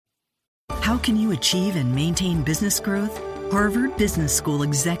How can you achieve and maintain business growth? Harvard Business School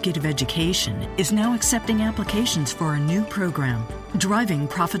Executive Education is now accepting applications for a new program, Driving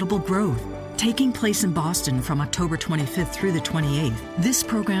Profitable Growth. Taking place in Boston from October 25th through the 28th, this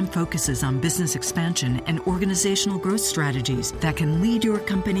program focuses on business expansion and organizational growth strategies that can lead your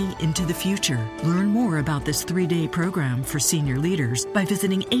company into the future. Learn more about this 3-day program for senior leaders by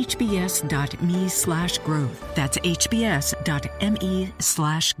visiting hbs.me/growth. That's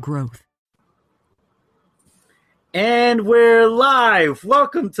hbs.me/growth. And we're live.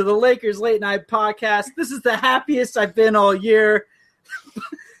 Welcome to the Lakers Late Night Podcast. This is the happiest I've been all year.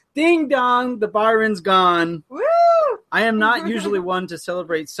 Ding dong, the Byron's gone. Woo! I am not usually one to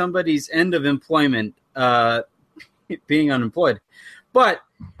celebrate somebody's end of employment, being unemployed. But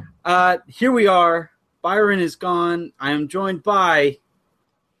here we are. Byron is gone. I am joined by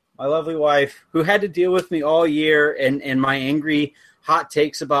my lovely wife, who had to deal with me all year and my angry hot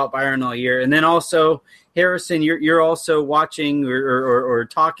takes about Byron all year. And then also, Harrison, you're also watching or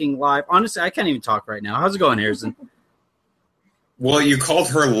talking live. Honestly, I can't even talk right now. How's it going, Harrison? Well, you called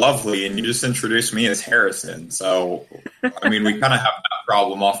her lovely, and you just introduced me as Harrison. So, I mean, we kind of have that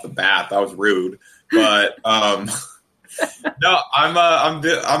problem off the bat. That was rude, but no,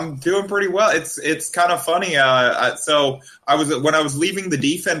 I'm doing pretty well. It's kind of funny. So when I was leaving the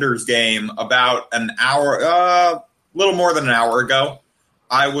Defenders game about an hour, little more than an hour ago,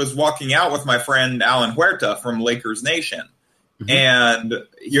 I was walking out with my friend Alan Huerta from Lakers Nation, and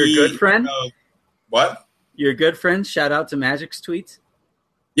you're a good friend. What? You're a good friend. Shout out to Magic's tweets.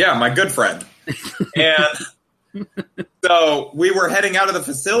 Yeah, my good friend. And so we were heading out of the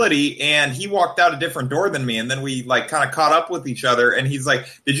facility, and he walked out a different door than me. And then we kind of caught up with each other. And he's like,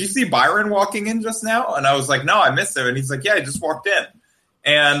 "Did you see Byron walking in just now?" And I was like, "No, I missed him." And he's like, "Yeah, he just walked in."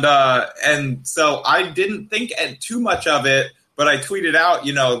 And so I didn't think too much of it, but I tweeted out,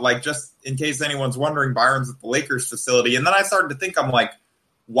 just in case anyone's wondering, Byron's at the Lakers facility. And then I started to think, I'm like,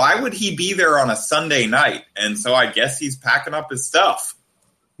 why would he be there on a Sunday night? And so I guess he's packing up his stuff.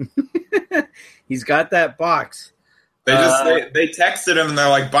 He's got that box. They texted him, and they're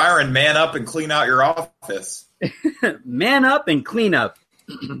like, "Byron, man up and clean out your office." Man up and clean up.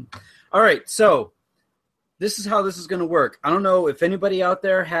 All right, so this is how this is going to work. I don't know if anybody out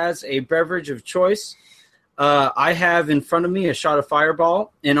there has a beverage of choice. I have in front of me a shot of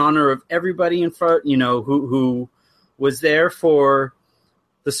Fireball in honor of everybody in front, who was there for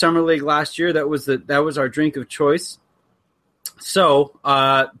the Summer League last year. That was our drink of choice. So,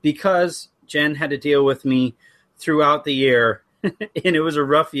 because Jen had to deal with me throughout the year, and it was a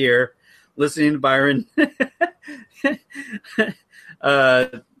rough year, listening to Byron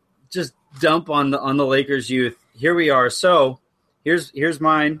just dump on the Lakers youth. Here we are. So, here's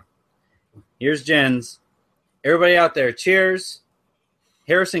mine. Here's Jen's. Everybody out there, cheers.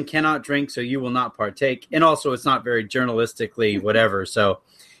 Harrison cannot drink, so you will not partake. And also, it's not very journalistically whatever. So,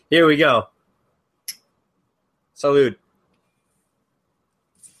 here we go. Salud.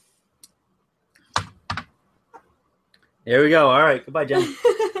 There we go. All right. Goodbye, Jen.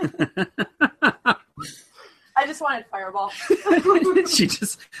 I just wanted Fireball. I don't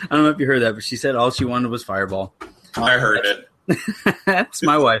know if you heard that, but she said all she wanted was Fireball. I heard it. That's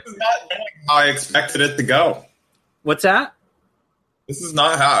my wife. This is not how I expected it to go. What's that? This is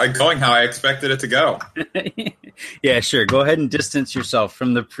not going how I expected it to go. Yeah, sure. Go ahead and distance yourself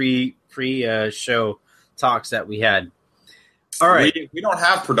from the pre-show talks that we had. All right. We don't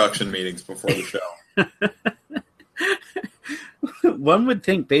have production meetings before the show. One would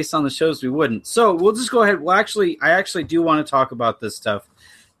think based on the shows we wouldn't. So we'll just go ahead. Well, I actually do want to talk about this stuff.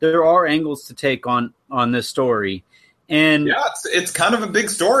 There are angles to take on this story. And yeah, it's kind of a big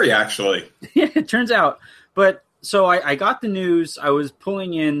story, actually. Yeah, it turns out. But so I got the news. I was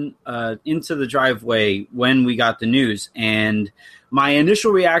pulling in into the driveway when we got the news. And my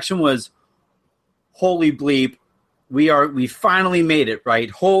initial reaction was, holy bleep. We finally made it, right?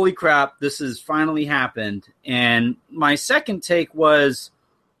 Holy crap, this has finally happened. And my second take was,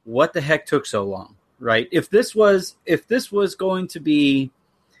 what the heck took so long, right? If this was going to be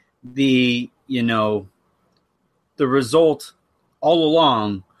the result all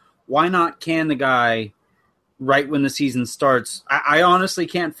along, why not can the guy right when the season starts? I honestly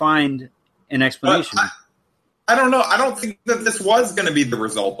can't find an explanation. I don't know. I don't think that this was going to be the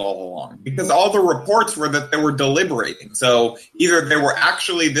result all along, because all the reports were that they were deliberating. So either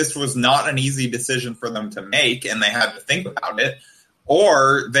this was not an easy decision for them to make and they had to think about it,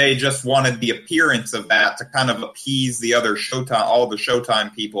 or they just wanted the appearance of that to kind of appease the other all the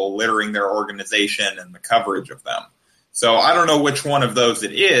Showtime people littering their organization and the coverage of them. So I don't know which one of those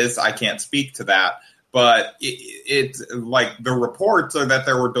it is. I can't speak to that. But it's like the reports are that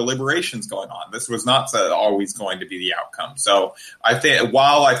there were deliberations going on. This was not always going to be the outcome. So I think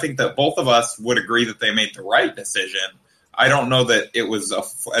while I think that both of us would agree that they made the right decision, I don't know that it was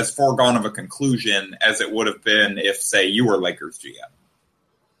as foregone of a conclusion as it would have been if, say, you were Lakers GM.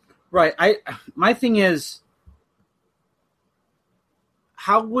 Right. My thing is,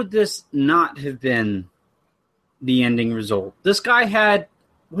 how would this not have been the ending result? This guy had,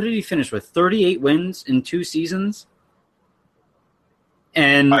 what did he finish with? 38 wins in 2 seasons?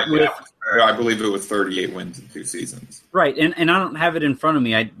 And I believe it was 38 wins in 2 seasons. Right. And I don't have it in front of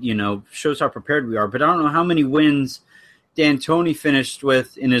me. Shows how prepared we are, but I don't know how many wins D'Antoni finished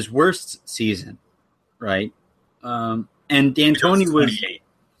with in his worst season. Right. And D'Antoni was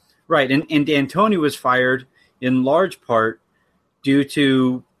right. And D'Antoni was fired in large part due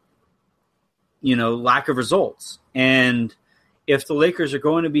to, lack of results. And if the Lakers are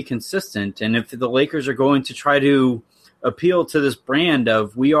going to be consistent, and if the Lakers are going to try to appeal to this brand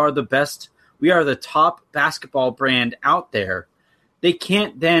of we are the best, we are the top basketball brand out there, they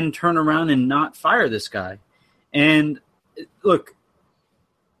can't then turn around and not fire this guy. And look,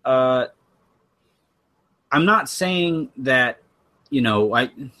 I'm not saying that,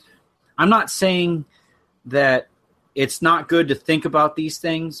 I'm not saying that it's not good to think about these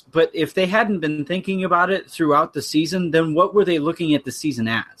things, but if they hadn't been thinking about it throughout the season, then what were they looking at the season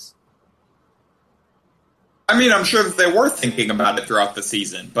as? I mean, I'm sure that they were thinking about it throughout the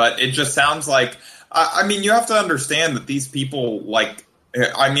season, but it just sounds like, you have to understand that these people,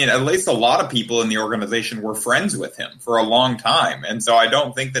 at least a lot of people in the organization were friends with him for a long time. And so I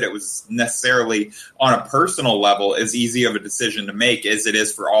don't think that it was necessarily on a personal level as easy of a decision to make as it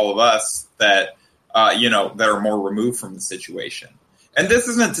is for all of us that are more removed from the situation. And this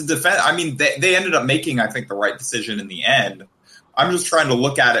isn't to defend. I mean, they ended up making, I think, the right decision in the end. I'm just trying to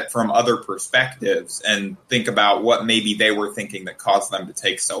look at it from other perspectives and think about what maybe they were thinking that caused them to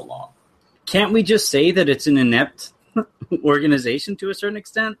take so long. Can't we just say that it's an inept organization to a certain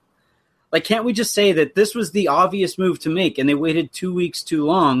extent? Can't we just say that this was the obvious move to make and they waited 2 weeks too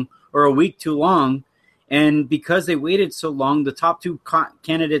long or a week too long? And because they waited so long, the top 2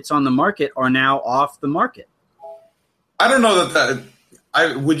 candidates on the market are now off the market. I don't know that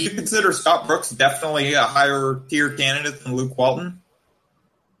would you consider Scott Brooks definitely a higher tier candidate than Luke Walton?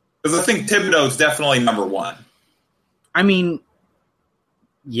 Because I think Thibodeau's definitely number 1. I mean,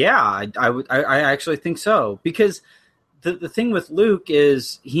 yeah, I actually think so. Because the thing with Luke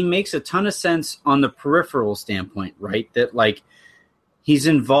is he makes a ton of sense on the peripheral standpoint, right? That he's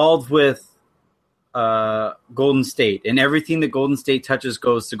involved with Golden State, and everything that Golden State touches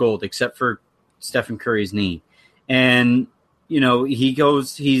goes to gold, except for Stephen Curry's knee. And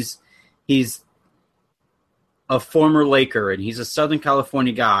he's a former Laker, and he's a Southern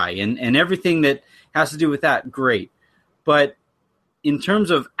California guy, and everything that has to do with that, great. But in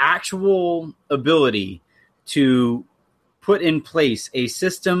terms of actual ability to put in place a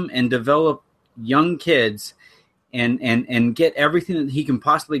system and develop young kids and get everything that he can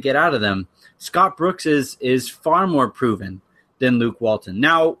possibly get out of them, Scott Brooks is far more proven than Luke Walton.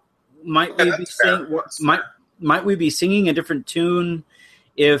 Now, might we be singing a different tune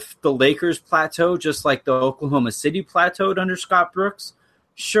if the Lakers plateau just like the Oklahoma City plateaued under Scott Brooks?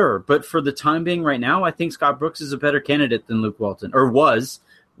 Sure, but for the time being right now, I think Scott Brooks is a better candidate than Luke Walton, or was.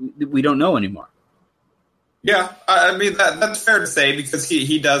 We don't know anymore. Yeah, I mean, that's fair to say because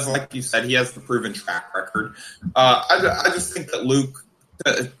he does, like you said, he has the proven track record. I just think that Luke,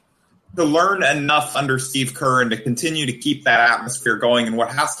 to learn enough under Steve Kerr and to continue to keep that atmosphere going in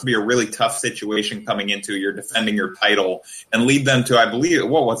what has to be a really tough situation coming into, you're defending your title and lead them to, I believe,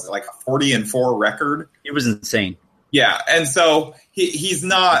 what was it, like a 40-4 record? It was insane. Yeah, and so he's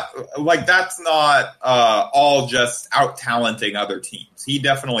not, that's not all just out-talenting other teams. He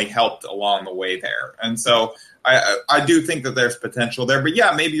definitely helped along the way there. And so I do think that there's potential there. But,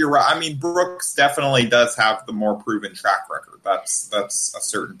 yeah, maybe you're right. I mean, Brooks definitely does have the more proven track record. That's a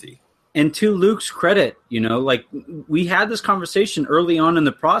certainty. And to Luke's credit, we had this conversation early on in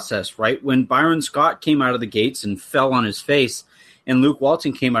the process, right? When Byron Scott came out of the gates and fell on his face, and Luke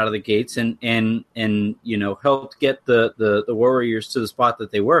Walton came out of the gates and helped get the Warriors to the spot that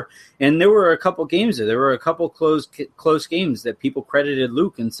they were. And there were a couple games there were a couple close games that people credited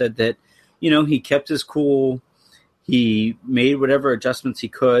Luke and said that, he kept his cool. He made whatever adjustments he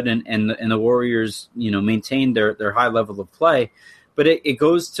could, and the Warriors, maintained their high level of play. But it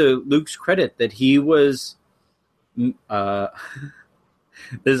goes to Luke's credit that he was, this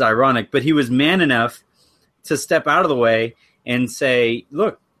is ironic, but he was man enough to step out of the way and say,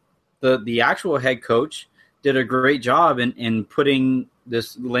 look, the actual head coach did a great job in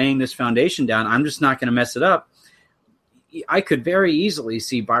laying this foundation down. I'm just not going to mess it up. I could very easily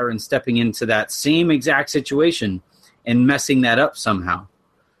see Byron stepping into that same exact situation and messing that up somehow.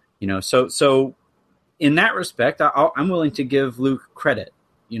 So in that respect, I'm willing to give Luke credit.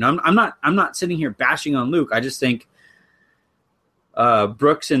 I'm not sitting here bashing on Luke. I just think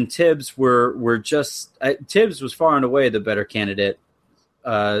Brooks and Tibbs were just Tibbs was far and away the better candidate.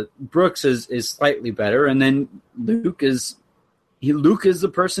 Brooks is slightly better, and then Luke is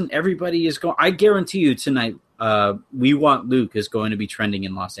the person everybody is going. I guarantee you tonight, we want Luke is going to be trending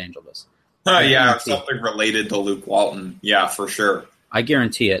in Los Angeles. Yeah, something related to Luke Walton. Yeah, for sure. I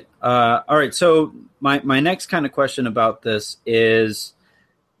guarantee it. All right, so my next kind of question about this is,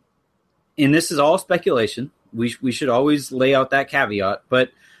 and this is all speculation. We should always lay out that caveat,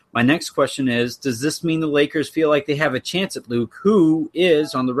 but my next question is, does this mean the Lakers feel like they have a chance at Luke, who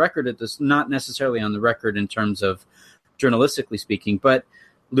is on the record at this, not necessarily on the record in terms of journalistically speaking, but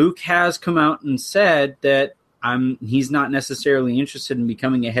Luke has come out and said that he's not necessarily interested in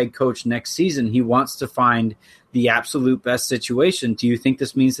becoming a head coach next season. He wants to find the absolute best situation. Do you think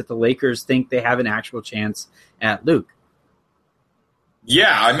this means that the Lakers think they have an actual chance at Luke?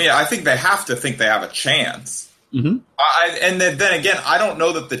 Yeah, I mean, I think they have to think they have a chance. Mm-hmm. And then again, I don't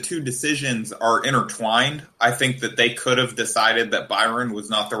know that the two decisions are intertwined. I think that they could have decided that Byron was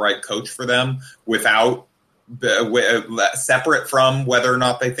not the right coach for them without separate from whether or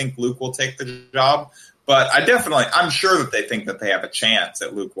not they think Luke will take the job. But I'm sure that they think that they have a chance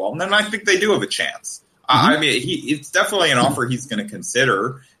at Luke Walton, and I think they do have a chance. Mm-hmm. I mean, it's definitely an offer he's going to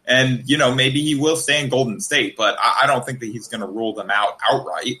consider. And, maybe he will stay in Golden State, but I don't think that he's going to rule them out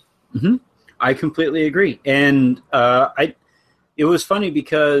outright. Mm-hmm. I completely agree. And it was funny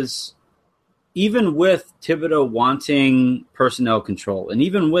because even with Thibodeau wanting personnel control, and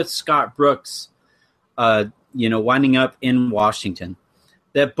even with Scott Brooks, winding up in Washington,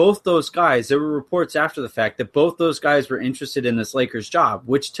 that both those guys, there were reports after the fact that both those guys were interested in this Lakers job,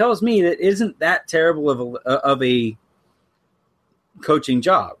 which tells me that isn't that terrible of a coaching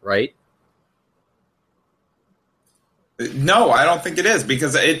job, right? No, I don't think it is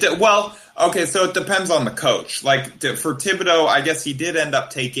because so it depends on the coach. Like for Thibodeau, I guess he did end up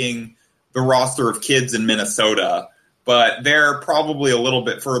taking the roster of kids in Minnesota, but they're probably a little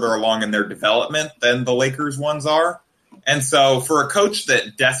bit further along in their development than the Lakers ones are. And so for a coach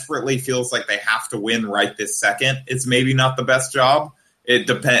that desperately feels like they have to win right this second, it's maybe not the best job. It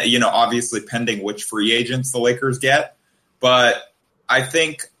depends, obviously pending which free agents the Lakers get. But I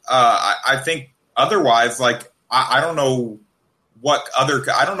think otherwise, like, I don't know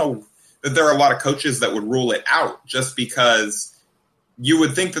I don't know that there are a lot of coaches that would rule it out just because you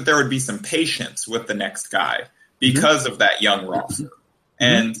would think that there would be some patience with the next guy because of that young roster.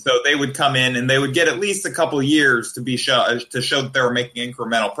 And so they would come in and they would get at least a couple of years to show that they were making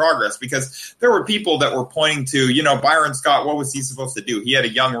incremental progress, because there were people that were pointing to, Byron Scott, what was he supposed to do? He had a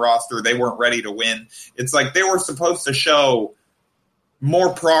young roster. They weren't ready to win. It's like they were supposed to show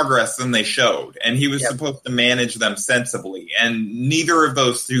more progress than they showed, and he was supposed to manage them sensibly. And neither of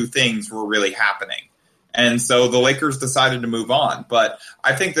those two things were really happening. And so the Lakers decided to move on. But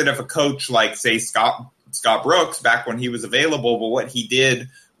I think that if a coach like, say, Scott Brooks, back when he was available, but what he did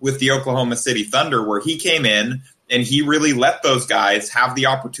with the Oklahoma City Thunder, where he came in and he really let those guys have the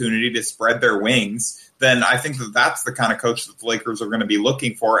opportunity to spread their wings, then I think that that's the kind of coach that the Lakers are going to be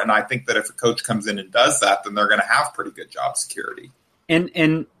looking for. And I think that if a coach comes in and does that, then they're going to have pretty good job security.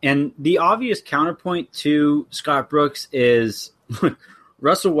 And the obvious counterpoint to Scott Brooks is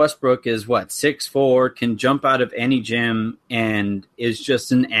Russell Westbrook is 6'4", can jump out of any gym and is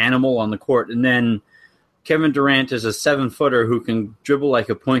just an animal on the court. And then Kevin Durant is a 7-footer who can dribble like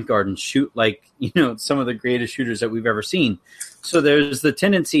a point guard and shoot like, some of the greatest shooters that we've ever seen. So there's the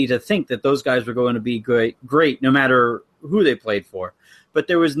tendency to think that those guys were going to be great no matter who they played for. But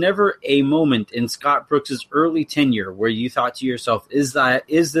there was never a moment in Scott Brooks' early tenure where you thought to yourself, is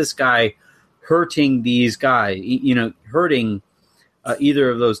this guy hurting these guys, hurting either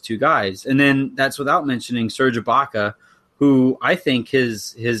of those two guys? And then that's without mentioning Serge Ibaka, who I think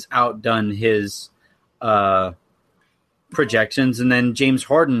has outdone his projections. And then James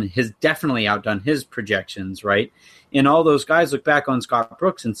Harden has definitely outdone his projections, right? And all those guys look back on Scott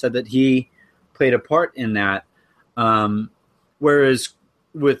Brooks and said that he played a part in that. Whereas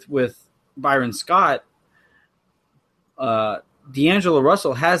with Byron Scott, D'Angelo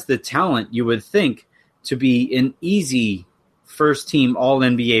Russell has the talent, you would think, to be an easy first-team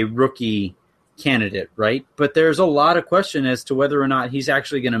All-NBA rookie candidate, right? But there's a lot of question as to whether or not he's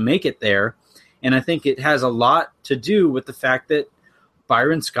actually going to make it there. And I think it has a lot to do with the fact that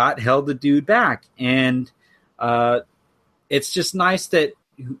Byron Scott held the dude back. And it's just nice that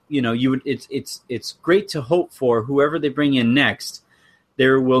it's great to hope for whoever they bring in next.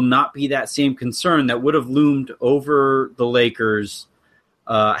 There will not be that same concern that would have loomed over the Lakers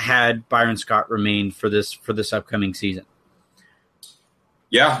had Byron Scott remained for this upcoming season.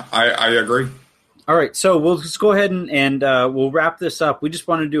 Yeah, I agree. All right, so we'll just go ahead and we'll wrap this up. We just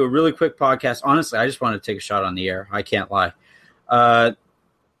want to do a really quick podcast. Honestly, I just want to take a shot on the air. I can't lie.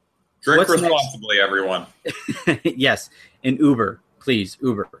 Drink responsibly, everyone. Yes, and Uber, please,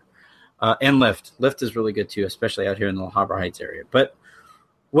 Uber. And Lyft. Lyft is really good, too, especially out here in the La Habra Heights area. But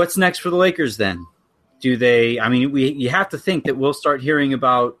what's next for the Lakers then? You have to think that we'll start hearing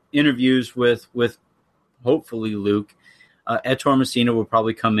about interviews with hopefully Luke. Ettore Messina will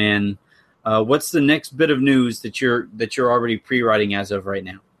probably come in. What's the next bit of news that you're already pre-writing as of right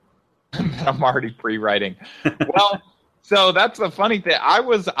now? I'm already pre-writing. Well, so that's the funny thing. I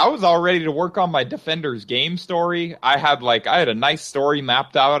was all ready to work on my Defenders game story. I had a nice story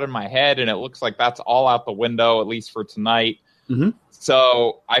mapped out in my head, and it looks like that's all out the window, at least for tonight. Mm-hmm.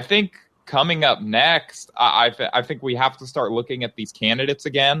 So I think coming up next, I think we have to start looking at these candidates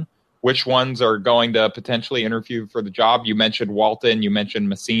again. Which ones are going to potentially interview for the job? You mentioned Walton. You mentioned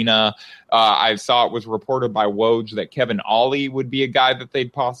Messina. I saw it was reported by Woj that Kevin Ollie would be a guy that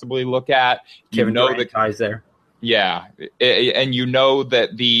they'd possibly look at. Kevin Durant ties there. Yeah, and you know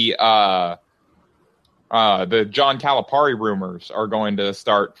that the John Calipari rumors are going to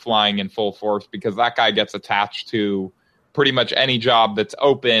start flying in full force because that guy gets attached to pretty much any job that's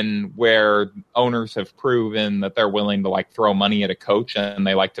open where owners have proven that they're willing to throw money at a coach and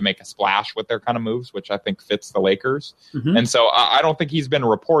they like to make a splash with their kind of moves, which I think fits the Lakers. Mm-hmm. And so I don't think he's been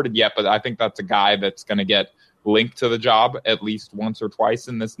reported yet, but I think that's a guy that's going to get linked to the job at least once or twice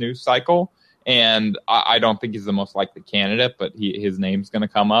in this news cycle. And I don't think he's the most likely candidate, but his name's going to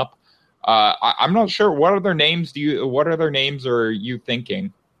come up. I'm not sure. What other names are you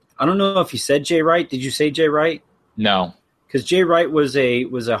thinking? I don't know if you said Jay Wright. Did you say Jay Wright? No. Because Jay Wright was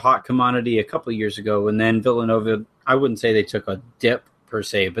a hot commodity a couple of years ago, and then Villanova, I wouldn't say they took a dip per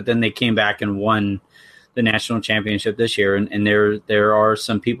se, but then they came back and won the national championship this year. And there are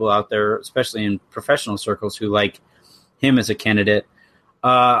some people out there, especially in professional circles, who like him as a candidate.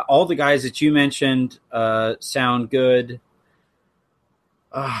 All the guys that you mentioned sound good.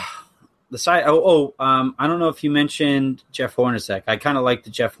 I don't know if you mentioned Jeff Hornacek. I kind of like the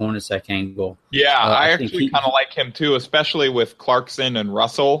Jeff Hornacek angle. Yeah, I actually kind of like him too, especially with Clarkson and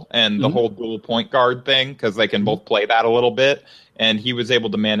Russell and the whole dual point guard thing, because they can both play that a little bit. And he was able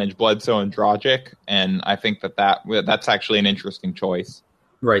to manage Bledsoe and Dragic, and I think that's actually an interesting choice.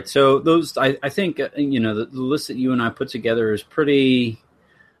 Right. So those, I think, the list that you and I put together is pretty.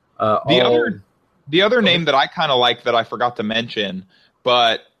 The other name that I kind of like that I forgot to mention,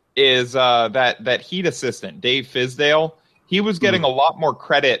 but is that Heat assistant, Dave Fizdale. He was getting a lot more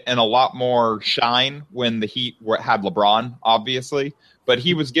credit and a lot more shine when the Heat had LeBron, obviously, but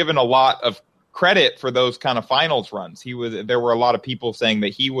he was given a lot of credit for those kind of finals runs. There were a lot of people saying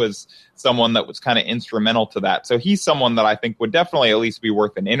that he was someone that was kind of instrumental to that. So he's someone that I think would definitely at least be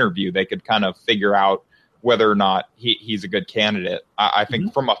worth an interview. They could kind of figure out whether or not he's a good candidate. I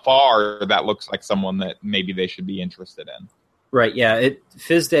think from afar, that looks like someone that maybe they should be interested in. Right, yeah.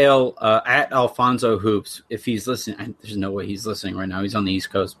 Fizdale at Alfonso Hoops, if he's listening, there's no way he's listening right now. He's on the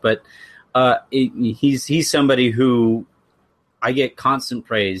East Coast. But he's somebody who I get constant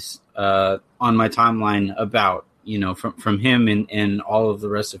praise on my timeline about, from him and all of the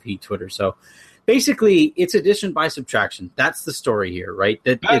rest of Heat Twitter. So basically, it's addition by subtraction. That's the story here, right?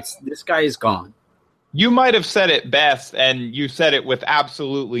 This guy is gone. You might have said it best, and you said it with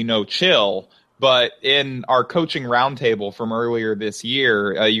absolutely no chill. But in our coaching roundtable from earlier this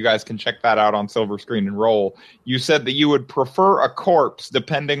year, you guys can check that out on Silver Screen and Roll. You said that you would prefer a corpse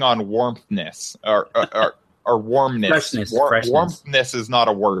depending on warmthness or warmness. Freshness. Warmthness is not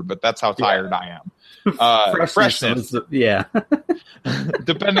a word, but that's how tired I am. Freshness. Yeah.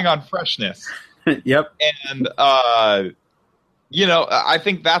 Depending on freshness. Yep. And, I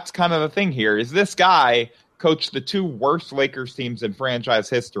think that's kind of the thing here is this guy coached the two worst Lakers teams in franchise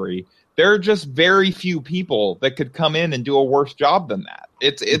history. There are just very few people that could come in and do a worse job than that.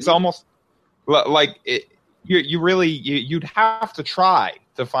 It's almost like you'd have to try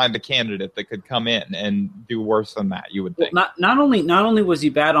to find a candidate that could come in and do worse than that. You would think. Well, not only was he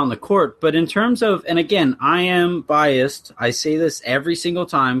bad on the court, but in terms of, and again, I am biased. I say this every single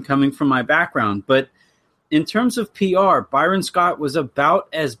time coming from my background, but in terms of PR, Byron Scott was about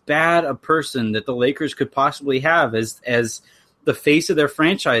as bad a person that the Lakers could possibly have as the face of their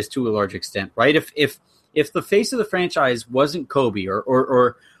franchise to a large extent, right? If the face of the franchise wasn't Kobe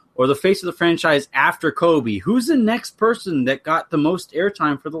or or the face of the franchise after Kobe, who's the next person that got the most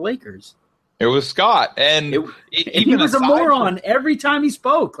airtime for the Lakers? It was Scott, and he was a moron every time he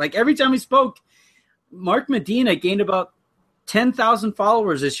spoke. Like every time he spoke, Mark Medina gained about 10,000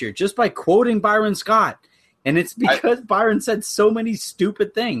 followers this year just by quoting Byron Scott, and it's because Byron said so many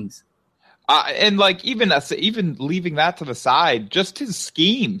stupid things. And like even leaving that to the side, just his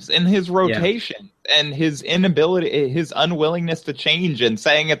schemes and his rotation and his inability, his unwillingness to change, and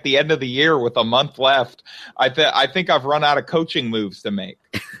saying at the end of the year with a month left, I think I've run out of coaching moves to make.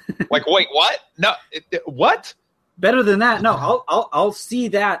 Like, wait, what? No, what? Better than that? No, I'll see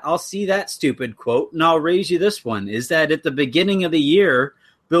that. I'll see that stupid quote, and I'll raise you this one: is that at the beginning of the year,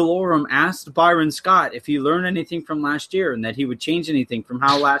 Bill Oram asked Byron Scott if he learned anything from last year and that he would change anything from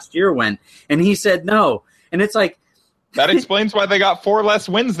how last year went. And he said no. And it's like... that explains why they got 4 less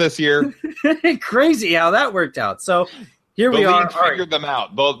wins this year. Crazy how that worked out. So here we are. The league figured them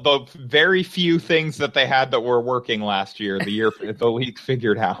out. The very few things that they had that were working last year, the league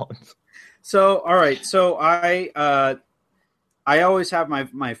figured out. So, all right. So I always have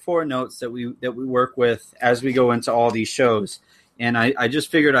my 4 notes that we work with as we go into all these shows. And I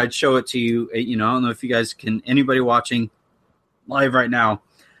just figured I'd show it to you. You know, I don't know if you guys can, anybody watching live right now,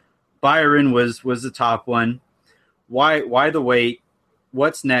 Byron was the top one. Why the wait?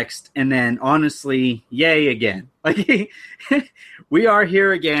 What's next? And then honestly, yay again. Like we are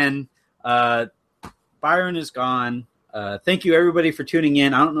here again. Byron is gone. Thank you everybody for tuning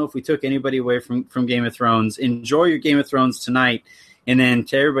in. I don't know if we took anybody away from Game of Thrones. Enjoy your Game of Thrones tonight. And then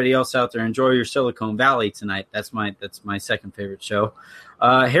to everybody else out there, enjoy your Silicon Valley tonight. That's my second favorite show.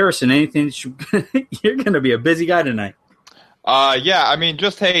 Harrison, anything you're going to be a busy guy tonight. Yeah, I mean,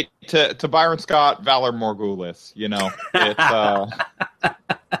 just hey to Byron Scott, Valor Morgulis. You know, it's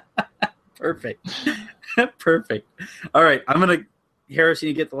perfect, perfect. All right, Harrison,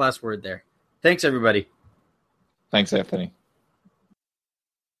 you get the last word there. Thanks, everybody. Thanks, Anthony.